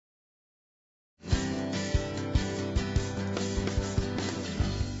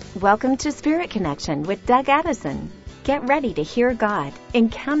Welcome to Spirit Connection with Doug Addison. Get ready to hear God,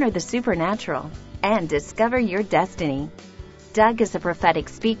 encounter the supernatural, and discover your destiny. Doug is a prophetic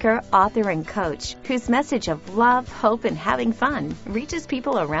speaker, author, and coach whose message of love, hope, and having fun reaches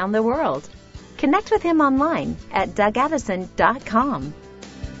people around the world. Connect with him online at DougAddison.com.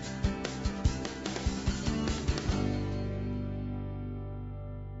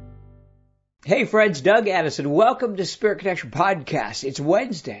 Hey friends, Doug Addison. Welcome to Spirit Connection Podcast. It's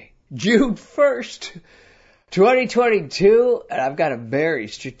Wednesday, June 1st, 2022, and I've got a very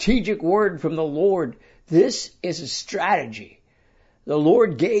strategic word from the Lord. This is a strategy the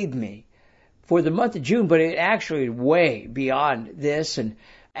Lord gave me for the month of June, but it actually is way beyond this. And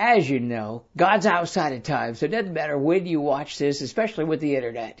as you know, God's outside of time, so it doesn't matter when you watch this, especially with the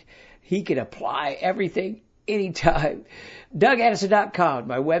internet. He can apply everything anytime. DougAddison.com,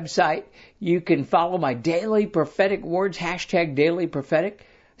 my website. You can follow my daily prophetic words, hashtag daily prophetic.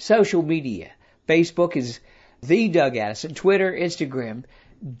 Social media. Facebook is The Doug Addison. Twitter, Instagram,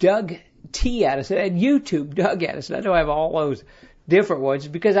 Doug T. Addison. And YouTube, Doug Addison. I know I have all those different ones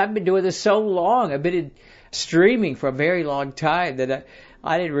because I've been doing this so long. I've been streaming for a very long time that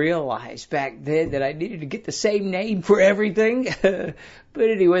I didn't realize back then that I needed to get the same name for everything. But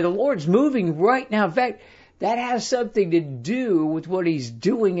anyway, the Lord's moving right now. In fact, that has something to do with what He's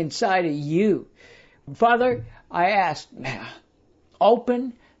doing inside of you. Father, I ask now,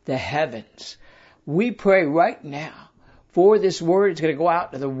 open the heavens. We pray right now for this word. It's going to go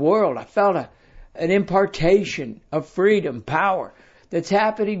out to the world. I felt an impartation of freedom, power that's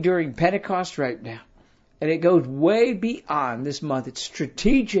happening during Pentecost right now. And it goes way beyond this month. It's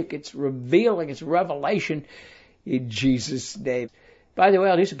strategic. It's revealing. It's revelation in Jesus' name. By the way,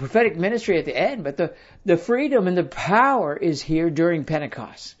 I'll do some prophetic ministry at the end, but the freedom and the power is here during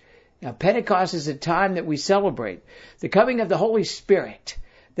Pentecost. Now, Pentecost is a time that we celebrate the coming of the Holy Spirit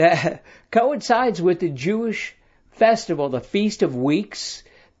that coincides with the Jewish festival, the Feast of Weeks.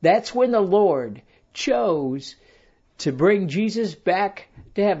 That's when the Lord chose to bring Jesus back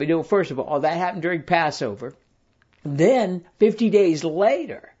to heaven. You know, first of all, that happened during Passover. Then, 50 days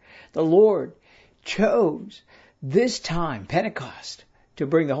later, the Lord chose this time, Pentecost, to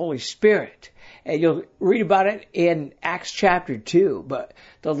bring the Holy Spirit. And you'll read about it in Acts chapter 2. But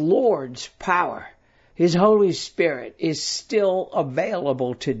the Lord's power, His Holy Spirit, is still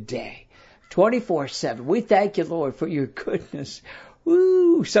available today, 24/7. We thank you, Lord, for your goodness.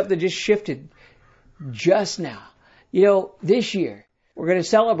 Woo! Something just shifted just now. You know, this year, we're going to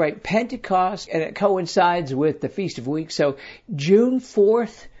celebrate Pentecost, and it coincides with the Feast of Weeks. So June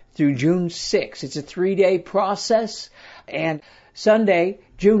 4th through June 6th. It's a 3-day process. And Sunday,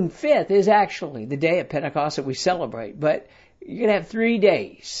 June 5th, is actually the day of Pentecost that we celebrate. But you're going to have 3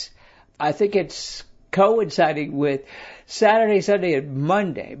 days. I think it's coinciding with Saturday, Sunday, and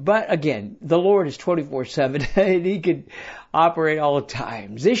Monday. But again, the Lord is 24/7 and He can operate all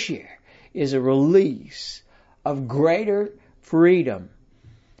times. This year is a release of greater freedom,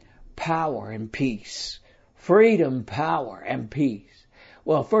 power, and peace. Freedom, power, and peace.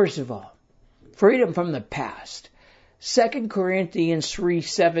 Well, first of all, freedom from the past. 2 Corinthians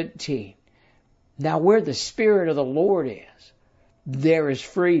 3:17. Now where the Spirit of the Lord is, there is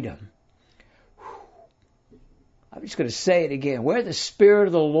freedom. I'm just going to say it again. Where the Spirit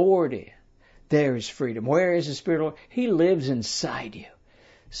of the Lord is, there is freedom. Where is the Spirit of the Lord? He lives inside you.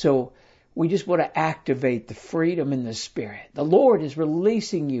 So we just want to activate the freedom in the Spirit. The Lord is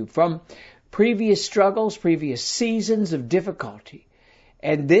releasing you from previous struggles, previous seasons of difficulty.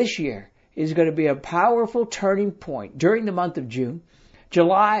 And this year is going to be a powerful turning point during the month of June.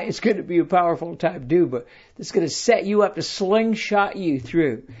 July is going to be a powerful time too, but it's going to set you up to slingshot you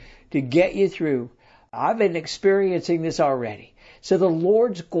through, to get you through. I've been experiencing this already. So the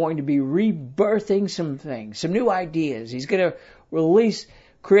Lord's going to be rebirthing some things, some new ideas. He's going to release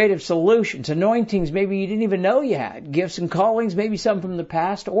creative solutions, anointings maybe you didn't even know you had, gifts and callings, maybe some from the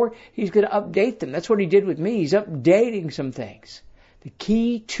past, or He's going to update them. That's what He did with me. He's updating some things. The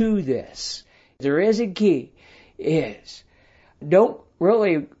key to this, there is a key, is don't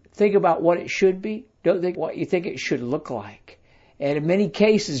really think about what it should be. Don't think what you think it should look like. And in many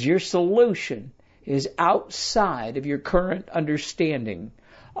cases, your solution is outside of your current understanding.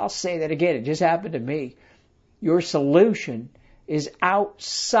 I'll say that again. It just happened to me. Your solution is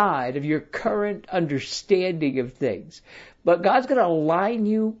outside of your current understanding of things. But God's going to align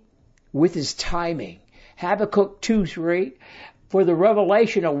you with His timing. Habakkuk 2:3. For the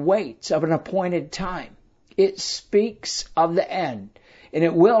revelation awaits of an appointed time. It speaks of the end, and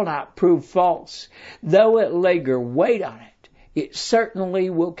it will not prove false. Though it linger, wait on it. It certainly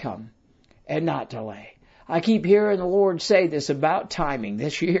will come and not delay. I keep hearing the Lord say this about timing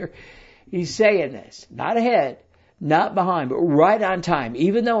this year. He's saying this, not ahead, not behind, but right on time.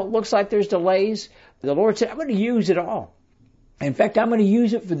 Even though it looks like there's delays, the Lord said, I'm going to use it all. In fact, I'm going to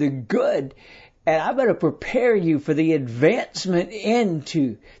use it for the good, and I'm going to prepare you for the advancement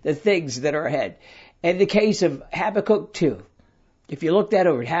into the things that are ahead. In the case of Habakkuk 2, if you look that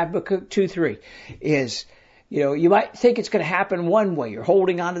over, Habakkuk 2:3 is, you might think it's going to happen one way. You're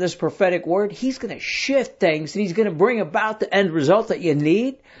holding on to this prophetic word. He's going to shift things, and he's going to bring about the end result that you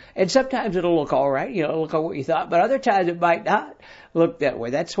need. And sometimes it'll look all right, look like what you thought, but other times it might not look that way.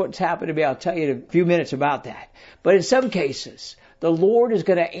 That's what's happened to me. I'll tell you in a few minutes about that. But in some cases, the Lord is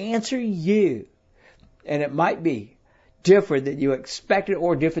going to answer you, and it might be different than you expected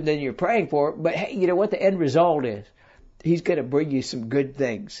or different than you're praying for. But hey, you know what the end result is? He's going to bring you some good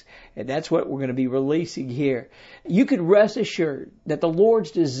things. And that's what we're going to be releasing here. You can rest assured that the Lord's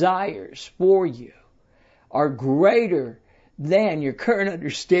desires for you are greater than your current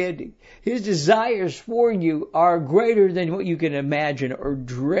understanding. His desires for you are greater than what you can imagine or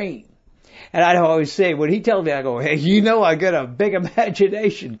dream. And I always say, when he tells me, I go, hey, I got a big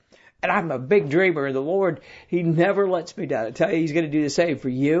imagination. And I'm a big dreamer. And the Lord, he never lets me down. I tell you, he's going to do the same for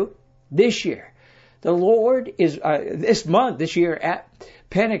you this year. The Lord is, this year at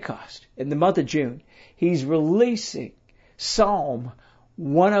Pentecost, in the month of June, he's releasing Psalm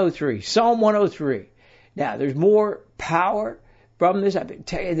 103. Psalm 103. Now, there's more power from this. I can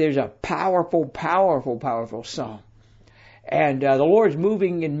tell you, there's a powerful, powerful, powerful psalm. And the Lord's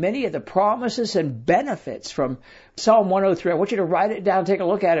moving in many of the promises and benefits from Psalm 103. I want you to write it down, take a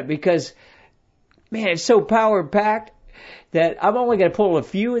look at it, because, man, it's so power-packed that I'm only going to pull a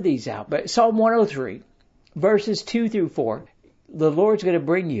few of these out. But Psalm 103, verses 2 through 4, the Lord's going to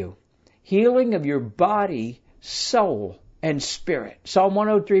bring you healing of your body, soul, and spirit. Psalm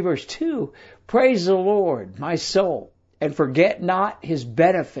 103, verse 2, praise the Lord, my soul, and forget not his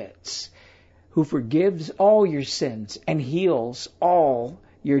benefits, who forgives all your sins and heals all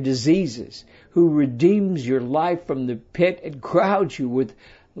your diseases, who redeems your life from the pit and crowns you with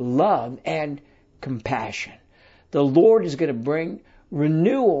love and compassion. The Lord is going to bring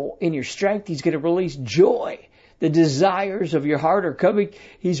renewal in your strength. He's going to release joy. The desires of your heart are coming.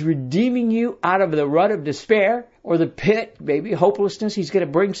 He's redeeming you out of the rut of despair or the pit, maybe hopelessness. He's going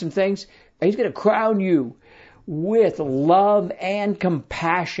to bring some things. He's going to crown you with love and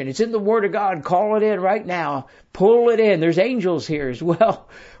compassion. It's in the Word of God. Call it in right now. Pull it in. There's angels here as well.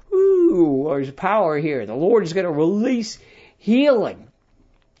 Ooh, there's power here. The Lord is going to release healing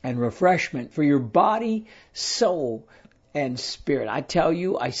and refreshment for your body, soul, and spirit. I tell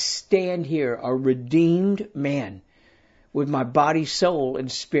you, I stand here a redeemed man with my body, soul,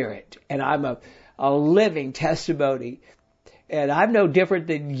 and spirit. And I'm a living testimony. And I'm no different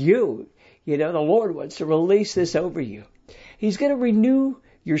than you. The Lord wants to release this over you. He's going to renew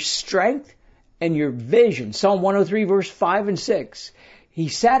your strength and your vision. Psalm 103, verse 5 and 6. He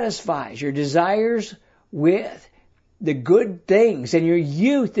satisfies your desires with the good things, and your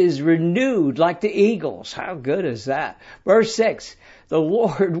youth is renewed like the eagles. How good is that? Verse 6, the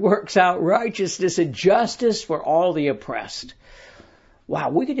Lord works out righteousness and justice for all the oppressed. Wow,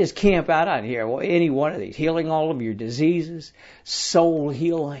 we could just camp out on here, any one of these, healing all of your diseases, soul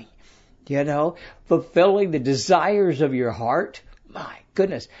healing, fulfilling the desires of your heart. My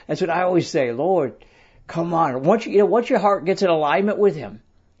goodness, that's what I always say, Lord, come on. Once your heart gets in alignment with him,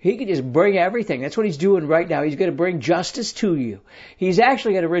 he can just bring everything. That's what he's doing right now. He's going to bring justice to you. He's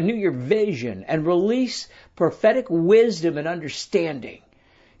actually going to renew your vision and release prophetic wisdom and understanding.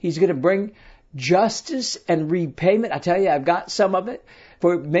 He's going to bring justice and repayment. I tell you, I've got some of it.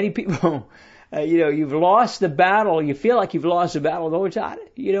 For many people, you've lost the battle. You feel like you've lost the battle. No, it's not.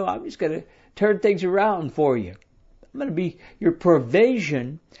 I'm just going to turn things around for you. I'm going to be your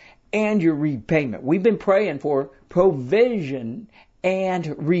provision and your repayment. We've been praying for provision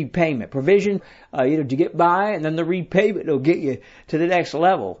and repayment. Provision, to get by, and then the repayment will get you to the next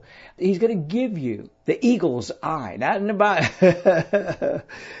level. He's going to give you the eagle's eye, not in a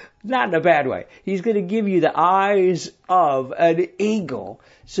bad way. He's going to give you the eyes of an eagle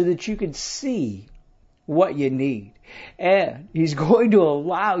so that you can see what you need. And he's going to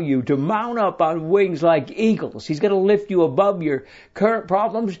allow you to mount up on wings like eagles. He's going to lift you above your current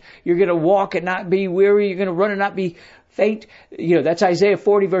problems. You're going to walk and not be weary. You're going to run and not be faint. That's Isaiah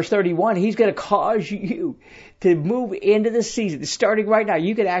 40 verse 31. He's going to cause you to move into the season. Starting right now.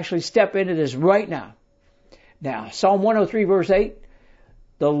 You can actually step into this right now. Now, Psalm 103 verse 8.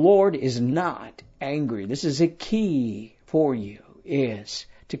 The Lord is not angry. This is a key for you, is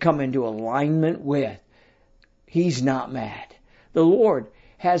to come into alignment with. He's not mad. The Lord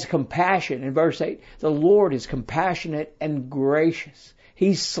has compassion. In verse 8, the Lord is compassionate and gracious.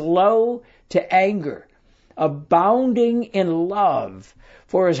 He's slow to anger, abounding in love.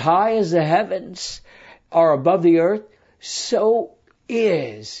 For as high as the heavens are above the earth, so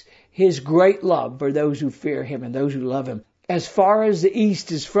is His great love for those who fear Him and those who love Him. As far as the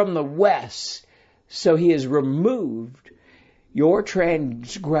east is from the west, so He has removed your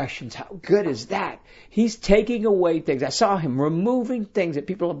transgressions. How good is that? He's taking away things. I saw Him removing things that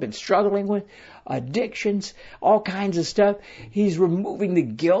people have been struggling with, addictions, all kinds of stuff. He's removing the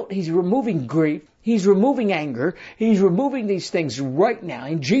guilt. He's removing grief. He's removing anger. He's removing these things right now.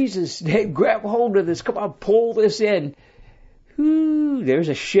 In Jesus' name, grab hold of this. Come on, pull this in. Ooh, there's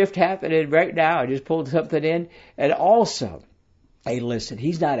a shift happening right now. I just pulled something in. And also, hey, listen,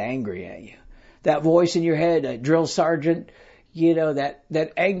 He's not angry at you. That voice in your head, that drill sergeant,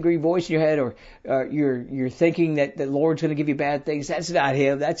 that angry voice in your head, or you're thinking that the Lord's going to give you bad things. That's not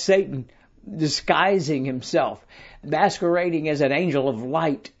Him. That's Satan disguising himself, masquerading as an angel of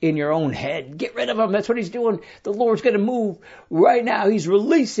light in your own head. Get rid of him. That's what he's doing. The Lord's going to move right now. He's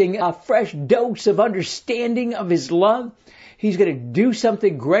releasing a fresh dose of understanding of His love. He's going to do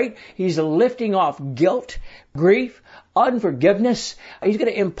something great. He's lifting off guilt, grief, unforgiveness. He's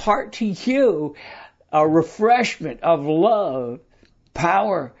going to impart to you a refreshment of love,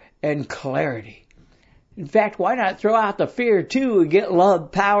 power, and clarity. In fact, why not throw out the fear too and get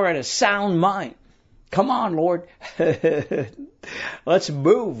love, power, and a sound mind? Come on, Lord. Let's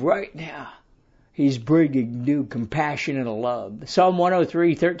move right now. He's bringing new compassion and love. Psalm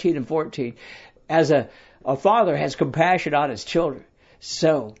 103, 13 and 14. As a father has compassion on his children,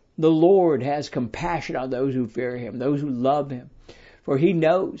 so the Lord has compassion on those who fear Him, those who love Him. For He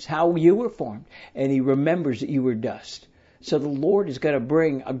knows how you were formed, and He remembers that you were dust. So the Lord is going to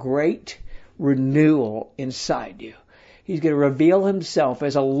bring a great renewal inside you. He's going to reveal Himself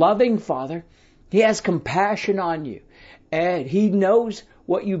as a loving Father. He has compassion on you, and He knows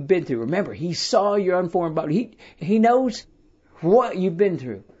what you've been through. Remember, He saw your unformed body. He knows what you've been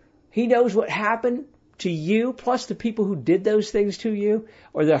through. He knows what happened to you, plus the people who did those things to you,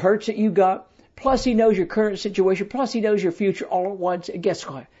 or the hurts that you got. Plus He knows your current situation. Plus He knows your future all at once. And guess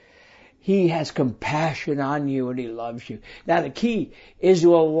what? He has compassion on you and He loves you. Now the key is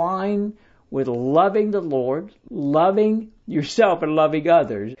to align with loving the Lord, loving yourself, and loving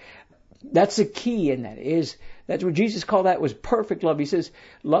others. That's the key in that. That's what Jesus called that was perfect love. He says,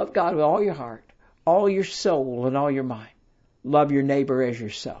 love God with all your heart, all your soul, and all your mind. Love your neighbor as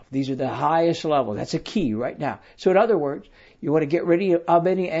yourself. These are the highest levels. That's a key right now. So in other words, you want to get rid of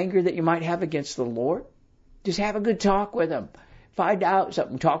any anger that you might have against the Lord? Just have a good talk with Him. Find out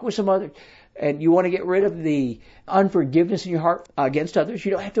something. Talk with some others. And you want to get rid of the unforgiveness in your heart against others.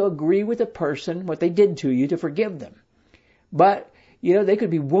 You don't have to agree with a person, what they did to you, to forgive them. But, they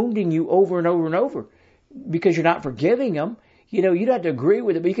could be wounding you over and over and over because you're not forgiving them. You don't have to agree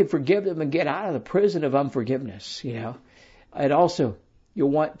with them, but you can forgive them and get out of the prison of unforgiveness, And also, you'll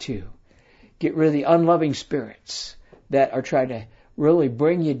want to get rid of the unloving spirits that are trying to really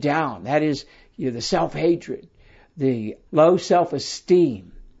bring you down. That is, the self-hatred, the low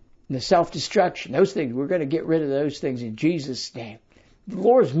self-esteem, and the self-destruction. Those things, we're going to get rid of those things in Jesus' name. The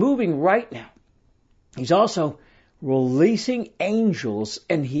Lord's moving right now. He's also releasing angels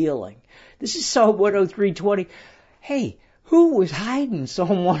and healing. This is Psalm 103:20. Hey, who was hiding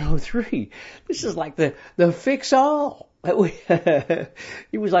Psalm 103? This is like the fix-all.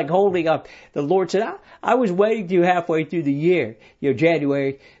 He was like holding up. The Lord said, I was waiting to you halfway through the year,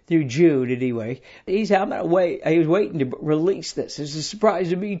 January through June anyway. He said, I'm going to wait. He was waiting to release this. It's a surprise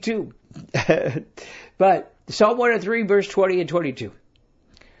to me too. But Psalm 103 verse 20 and 22.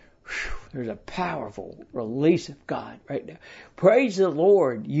 There's a powerful release of God right now. Praise the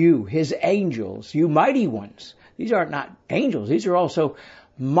Lord, you, His angels, you mighty ones. These are not angels. These are also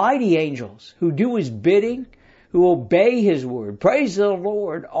mighty angels who do His bidding, who obey His word. Praise the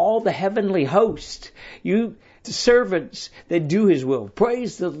Lord, all the heavenly host, you servants that do His will.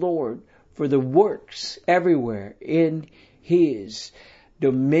 Praise the Lord for the works everywhere in His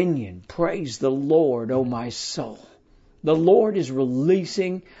dominion. Praise the Lord, O my soul. The Lord is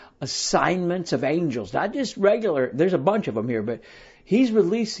releasing assignments of angels, not just regular, there's a bunch of them here, but He's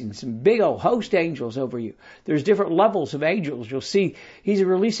releasing some big old host angels over you. There's different levels of angels. You'll see He's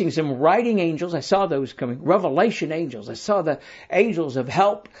releasing some writing angels. I saw those coming. Revelation angels. I saw the angels of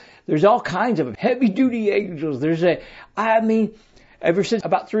help. There's all kinds of heavy duty angels. Ever since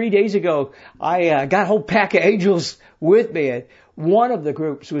about 3 days ago, I got a whole pack of angels with me. And one of the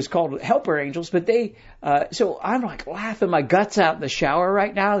groups was called Helper Angels, but so I'm like laughing my guts out in the shower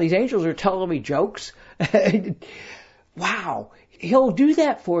right now. These angels are telling me jokes. Wow. He'll do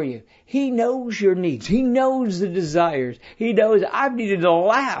that for you. He knows your needs. He knows the desires. He knows I've needed to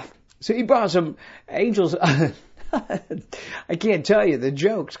laugh. So he brought some angels. I can't tell you the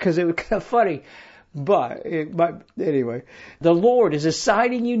jokes because it was kind of funny. But anyway, the Lord is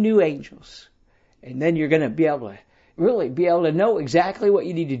assigning you new angels. And then you're going to be able to really be able to know exactly what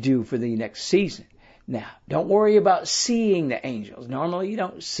you need to do for the next season. Now, don't worry about seeing the angels. Normally you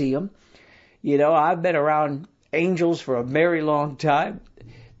don't see them. You know, I've been around angels for a very long time.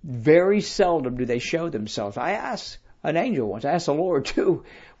 Very seldom do they show themselves. I asked an angel once, I asked the Lord too,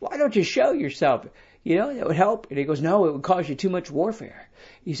 why don't you show yourself? You know, it would help. And he goes, no, it would cause you too much warfare.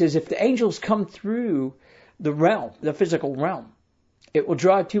 He says, if the angels come through the realm, the physical realm, it will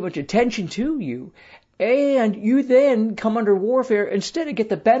draw too much attention to you. And you then come under warfare instead of get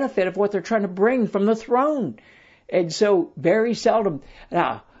the benefit of what they're trying to bring from the throne. And so very seldom.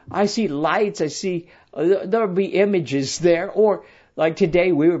 Now, I see lights. I see there'll be images there. Or like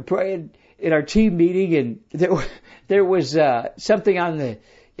today, we were praying in our team meeting, and there was something on the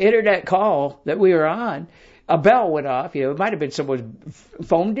internet call that we were on. A bell went off. You know, it might have been someone's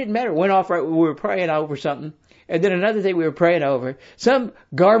phone. Didn't matter. It went off right when we were praying over something. And then another thing we were praying over, some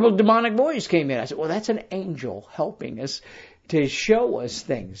garbled demonic voice came in. I said, well, that's an angel helping us to show us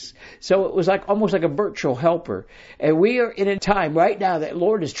things. So it was like almost like a virtual helper. And we are in a time right now that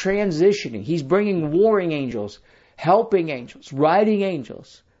Lord is transitioning. He's bringing warring angels, helping angels, riding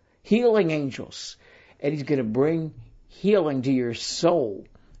angels, healing angels. And He's going to bring healing to your soul.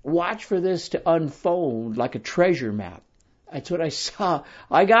 Watch for this to unfold like a treasure map. That's what I saw.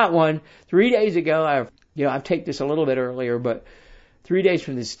 I got one 3 days ago. I've taped this a little bit earlier, but 3 days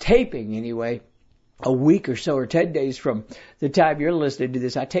from this taping anyway, a week or so or 10 days from the time you're listening to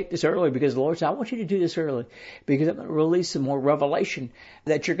this, I taped this early because the Lord said, I want you to do this early because I'm going to release some more revelation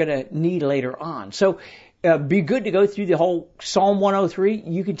that you're going to need later on. So be good to go through the whole Psalm 103.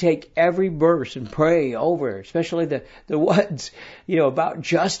 You can take every verse and pray over, especially the ones, about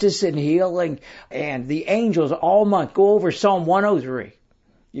justice and healing and the angels all month. Go over Psalm 103.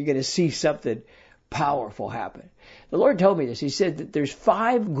 You're going to see something powerful happen. The Lord told me this. He said that there's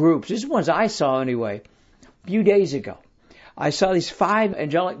 5 groups. This is ones I saw anyway, a few days ago. I saw these 5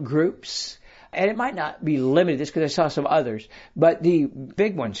 angelic groups, and it might not be limited just because I saw some others, but the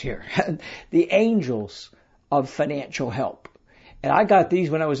big ones here, the angels of financial help. And I got these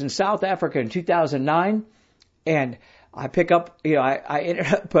when I was in South Africa in 2009, and I pick up, I ended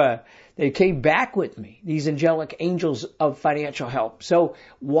up, they came back with me, these angelic angels of financial help. So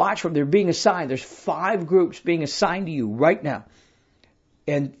watch them. They're being assigned. There's 5 groups being assigned to you right now.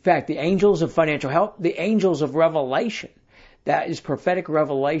 In fact, the angels of financial help, the angels of revelation. That is prophetic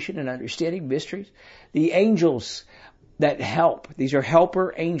revelation and understanding mysteries. The angels that help. These are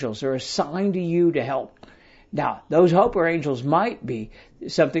helper angels. They're assigned to you to help. Now, those helper angels might be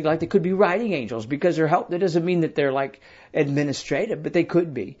something like they could be writing angels because they're help. That doesn't mean that they're like administrative, but they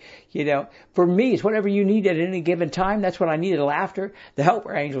could be. For me, it's whatever you need at any given time. That's what I needed after. The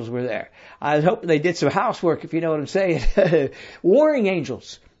helper angels were there. I was hoping they did some housework, if you know what I'm saying. Warring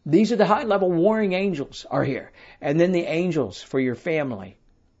angels. These are the high-level warring angels are here. And then the angels for your family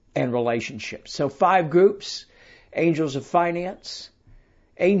and relationships. So 5 groups. Angels of finance.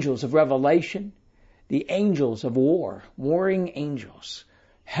 Angels of revelation. The angels of war, warring angels,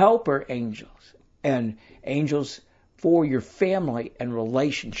 helper angels, and angels for your family and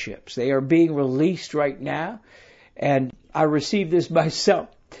relationships. They are being released right now, and I received this myself.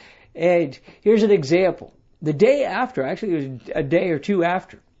 And here's an example. The day after, actually it was a day or 2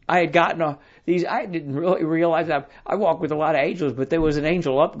 after, I had gotten these. I didn't really realize I walk with a lot of angels, but there was an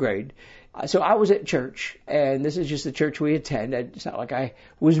angel upgrade. So I was at church, and this is just the church we attend. It's not like I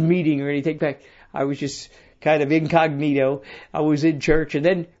was meeting or anything. In fact, I was just kind of incognito. I was in church, and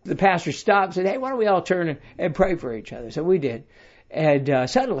then the pastor stopped and said, hey, why don't we all turn and pray for each other? So we did. And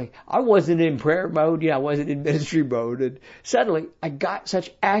suddenly, I wasn't in prayer mode. I wasn't in ministry mode. And suddenly, I got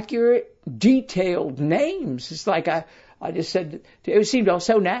such accurate, detailed names. It's like I just said, it seemed all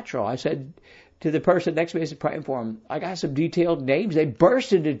so natural. I said to the person next to me, I was praying for him, I got some detailed names. They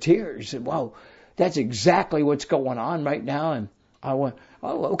burst into tears. And whoa, that's exactly what's going on right now. And I went,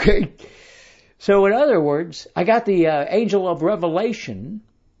 oh, okay. So in other words, I got the angel of revelation,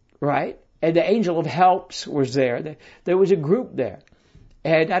 right? And the angel of helps was there. There was a group there.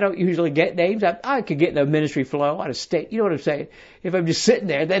 And I don't usually get names. I could get in a ministry flow out of state. You know what I'm saying? If I'm just sitting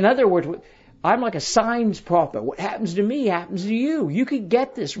there. In other words, I'm like a signs prophet. What happens to me happens to you. You could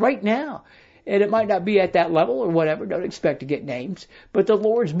get this right now. And it might not be at that level or whatever. Don't expect to get names. But the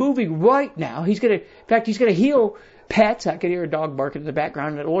Lord's moving right now. He's going to heal pets. I can hear a dog barking in the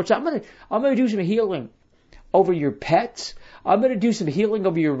background. And the Lord said, I'm going to do some healing over your pets. I'm going to do some healing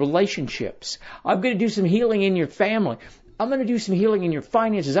over your relationships. I'm going to do some healing in your family. I'm going to do some healing in your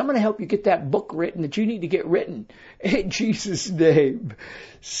finances. I'm going to help you get that book written that you need to get written in Jesus' name.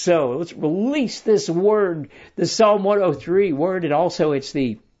 So let's release this word, the Psalm 103 word, and also it's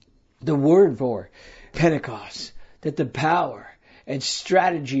the word for Pentecost, that the power and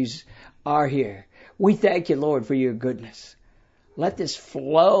strategies are here. We thank you, Lord, for your goodness. Let this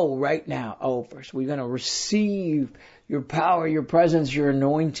flow right now over us. We're going to receive your power, your presence, your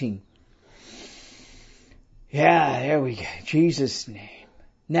anointing. Yeah, there we go. Jesus' name.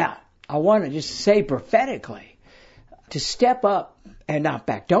 Now, I want to just say prophetically to step up and not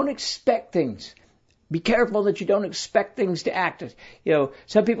back. Don't expect things. Be careful that you don't expect things to act.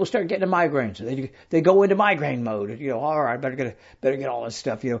 Some people start getting migraines. They go into migraine mode. All right, better get all this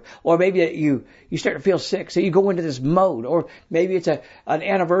stuff. Or maybe you start to feel sick, so you go into this mode. Or maybe it's an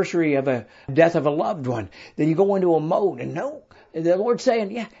anniversary of a death of a loved one. Then you go into a mode, and no, the Lord's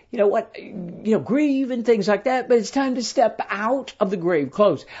saying, yeah, you know what, grieve and things like that. But it's time to step out of the grave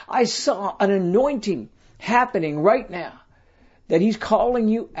clothes. I saw an anointing happening right now, that he's calling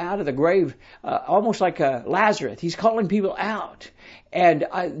you out of the grave, almost like Lazarus. He's calling people out. And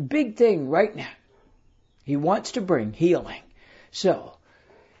a big thing right now, he wants to bring healing. So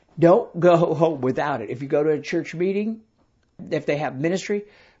don't go home without it. If you go to a church meeting, if they have ministry,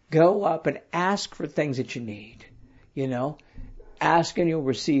 go up and ask for things that you need. Ask and you'll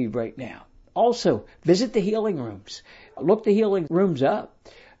receive right now. Also, visit the healing rooms. Look the healing rooms up.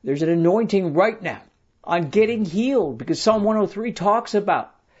 There's an anointing right now on getting healed, because Psalm 103 talks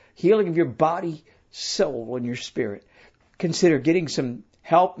about healing of your body, soul, and your spirit. Consider getting some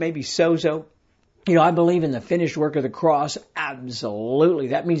help, maybe sozo. I believe in the finished work of the cross. Absolutely.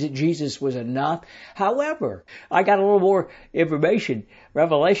 That means that Jesus was enough. However, I got a little more information,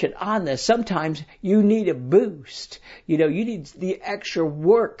 revelation on this. Sometimes you need a boost. You need the extra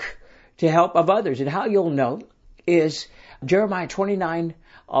work to help of others. And how you'll know is Jeremiah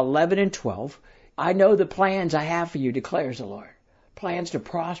 29:11 and 12. I know the plans I have for you, declares the Lord. Plans to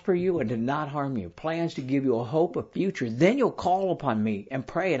prosper you and to not harm you. Plans to give you a hope, a future. Then you'll call upon me and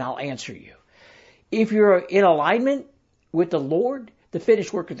pray, and I'll answer you. If you're in alignment with the Lord, the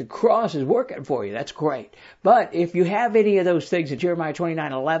finished work of the cross is working for you. That's great. But if you have any of those things in Jeremiah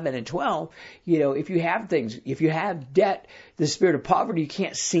 29:11 and 12, if you have things, if you have debt, the spirit of poverty you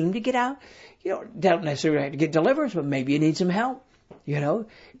can't seem to get out, don't necessarily have to get deliverance, but maybe you need some help.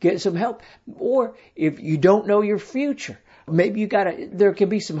 Get some help. Or if you don't know your future, maybe there can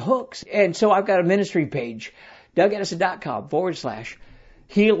be some hooks. And so I've got a ministry page,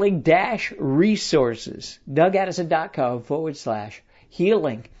 DougAddison.com/healing-resources.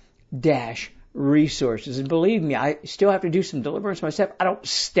 DougAddison.com/healing-resources. And believe me, I still have to do some deliverance myself. I don't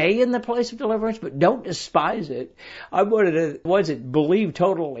stay in the place of deliverance, but don't despise it. I'm one of the ones that believe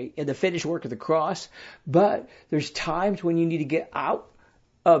totally in the finished work of the cross. But there's times when you need to get out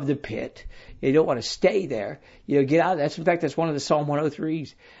of the pit. You don't want to stay there. Get out. In fact, that's one of the Psalm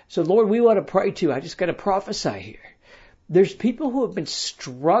 103s. So Lord, we want to pray too. I just got to prophesy here. There's people who have been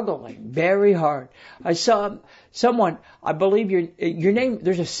struggling very hard. I saw someone, I believe your name,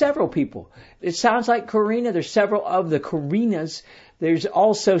 there's several people. It sounds like Karina. There's several of the Karinas. There's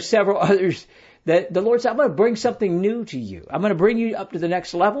also several others that the Lord said, I'm going to bring something new to you. I'm going to bring you up to the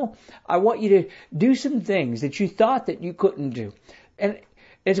next level. I want you to do some things that you thought that you couldn't do. And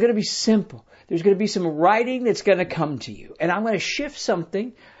it's going to be simple. There's going to be some writing that's going to come to you. And I'm going to shift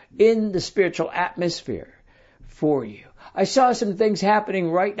something in the spiritual atmosphere for you. I saw some things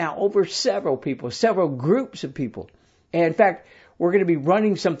happening right now over several people, several groups of people. And in fact, we're going to be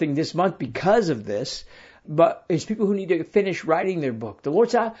running something this month because of this. But it's people who need to finish writing their book. The Lord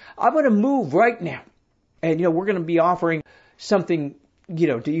said, I'm going to move right now. And, we're going to be offering something,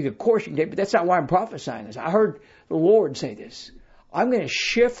 to you could course you can take, but that's not why I'm prophesying this. I heard the Lord say this. I'm going to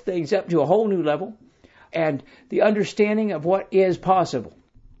shift things up to a whole new level and the understanding of what is possible.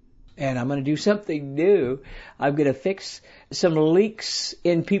 And I'm going to do something new. I'm going to fix some leaks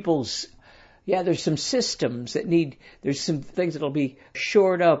in people's, there's some systems there's some things that'll be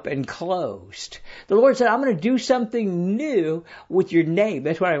shored up and closed. The Lord said, I'm going to do something new with your name.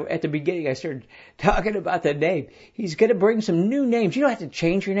 That's why at the beginning I started talking about the name. He's going to bring some new names. You don't have to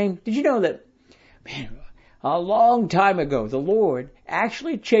change your name. Did you know that, a long time ago, the Lord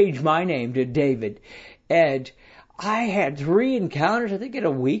actually changed my name to David. And I had 3 encounters, I think, in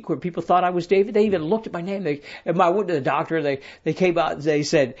a week where people thought I was David. They even looked at my name. I went to the doctor. They came out and they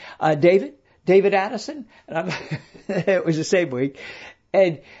said, David Addison. And it was the same week.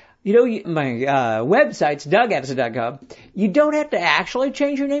 And You know, my website's DougAddison.com. You don't have to actually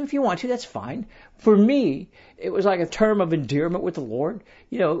change your name if you want to. That's fine. For me, it was like a term of endearment with the Lord.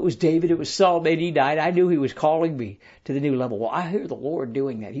 You know, it was David, it was Saul, maybe he died. I knew he was calling me to the new level. Well, I hear the Lord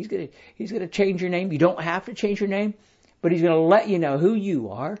doing that. He's gonna change your name. You don't have to change your name, but he's gonna let you know who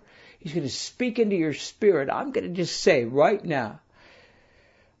you are. He's gonna speak into your spirit. I'm gonna just say right now,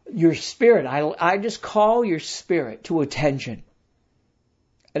 your spirit, I just call your spirit to attention.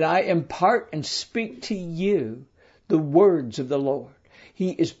 And I impart and speak to you the words of the Lord. He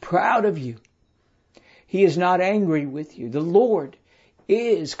is proud of you. He is not angry with you. The Lord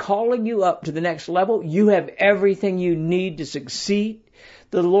is calling you up to the next level. You have everything you need to succeed.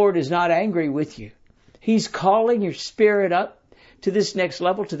 The Lord is not angry with you. He's calling your spirit up to this next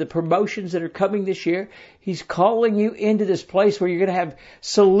level, to the promotions that are coming this year. He's calling you into this place where you're going to have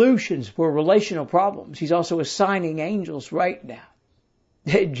solutions for relational problems. He's also assigning angels right now.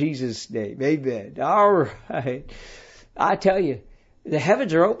 In Jesus' name, amen. All right. I tell you, the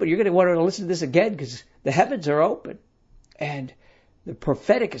heavens are open. You're going to want to listen to this again because the heavens are open. And the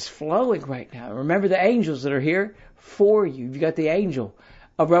prophetic is flowing right now. Remember the angels that are here for you. You've got the angel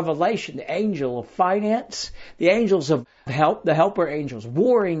of revelation, the angel of finance, the angels of help, the helper angels,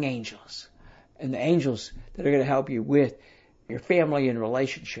 warring angels, and the angels that are going to help you with your family and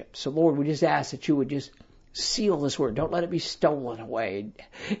relationships. So, Lord, we just ask that you would just seal this word. Don't let it be stolen away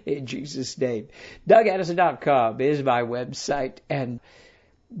in Jesus' name. DougAddison.com is my website. And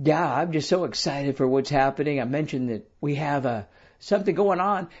yeah, I'm just so excited for what's happening. I mentioned that we have something going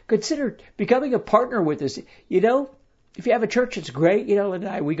on. Consider becoming a partner with us. You know, if you have a church, it's great. You know,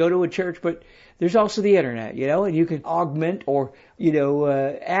 and we go to a church, but there's also the internet, you know, and you can augment or, you know,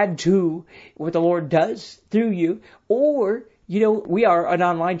 add to what the Lord does through you. Or, you know, we are an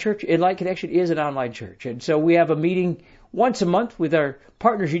online church. Enlight Connection is an online church. And so we have a meeting once a month with our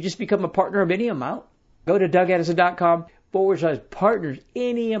partners. You just become a partner of any amount. Go to DougAddison.com/partners,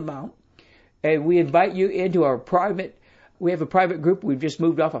 any amount. And we invite you into our we have a private group. We've just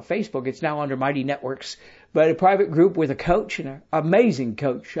moved off of Facebook. It's now under Mighty Networks. But a private group with a coach, and an amazing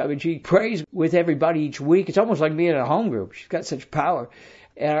coach. I mean, she prays with everybody each week. It's almost like being in a home group. She's got such power.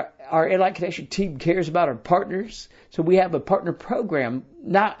 And our Enlight Connection team cares about our partners. So we have a partner program.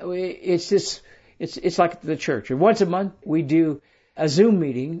 It's like the church. And once a month, we do a Zoom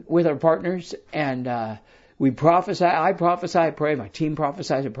meeting with our partners, and we prophesy. I prophesy, I pray. My team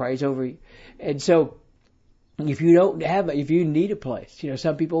prophesies and prays over you. And so, if you need a place, you know,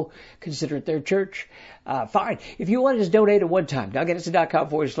 some people consider it their church, fine. If you want to just donate at one time,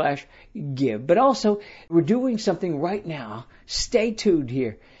 DougAddison.com/give. But also, we're doing something right now. Stay tuned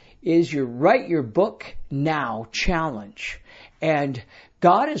here. Is your Write Your Book Now challenge. And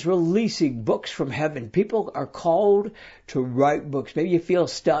God is releasing books from heaven. People are called to write books. Maybe you feel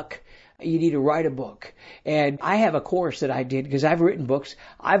stuck. You need to write a book. And I have a course that I did because I've written books.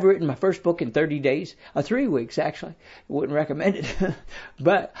 I've written my first book in 30 days, 3 weeks actually. Wouldn't recommend it.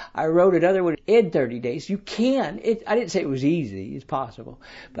 But I wrote another one in 30 days. You can. I didn't say it was easy. It's possible.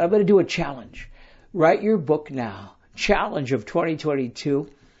 But I'm going to do a challenge. Write your book now. Challenge of 2022.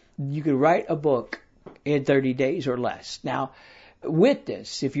 You can write a book in 30 days or less. Now, with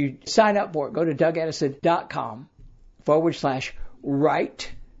this, if you sign up for it, go to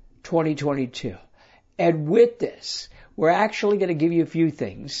DougAddison.com/write 2022. And with this, we're actually going to give you a few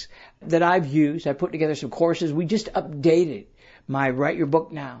things that I've used. I put together some courses. We just updated my Write Your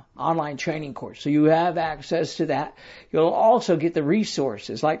Book Now online training course. So you have access to that. You'll also get the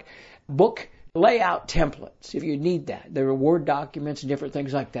resources like book layout templates if you need that. There are Word documents and different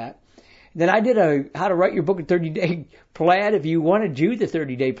things like that. Then I did a how to write your book in 30-day plan if you want to do the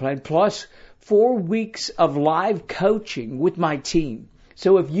 30-day plan, plus 4 weeks of live coaching with my team.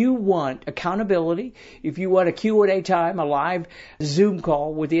 So if you want accountability, if you want a Q&A time, a live Zoom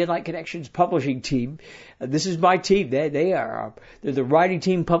call with the Enlight Connections publishing team, this is my team. They're the writing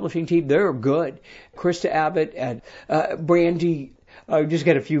team, publishing team. They're good. Krista Abbott and Brandy. I just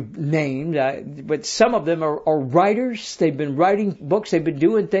got a few names, but some of them are writers. They've been writing books. They've been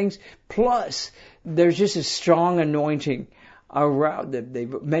doing things. Plus, there's just a strong anointing around them. They've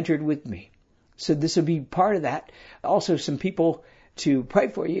mentored with me. So this will be part of that. Also, some people to pray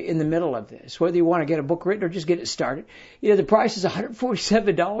for you in the middle of this, whether you want to get a book written or just get it started. You know, the price is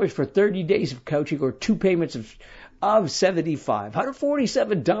 $147 for 30 days of coaching or 2 payments of $75.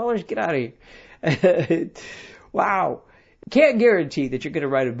 $147? Get out of here. Wow. Can't guarantee that you're going to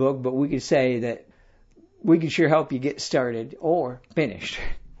write a book, but we can say that we can sure help you get started or finished,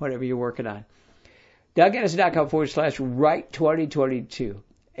 whatever you're working on. DougAddison.com/write 2022.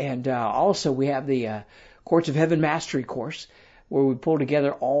 And also we have the Courts of Heaven Mastery course. where we pull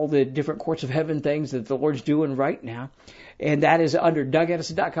together all the different courts of heaven things that the Lord's doing right now. And that is under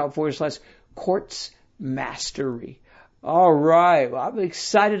DougAddison.com/courts mastery. All right. Well, I'm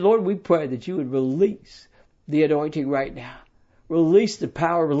excited. Lord, we pray that you would release the anointing right now. Release the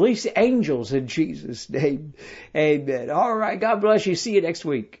power. Release the angels in Jesus' name. Amen. All right. God bless you. See you next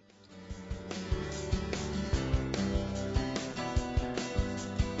week.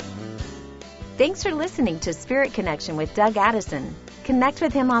 Thanks for listening to Spirit Connection with Doug Addison. Connect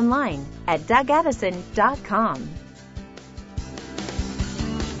with him online at DougAddison.com.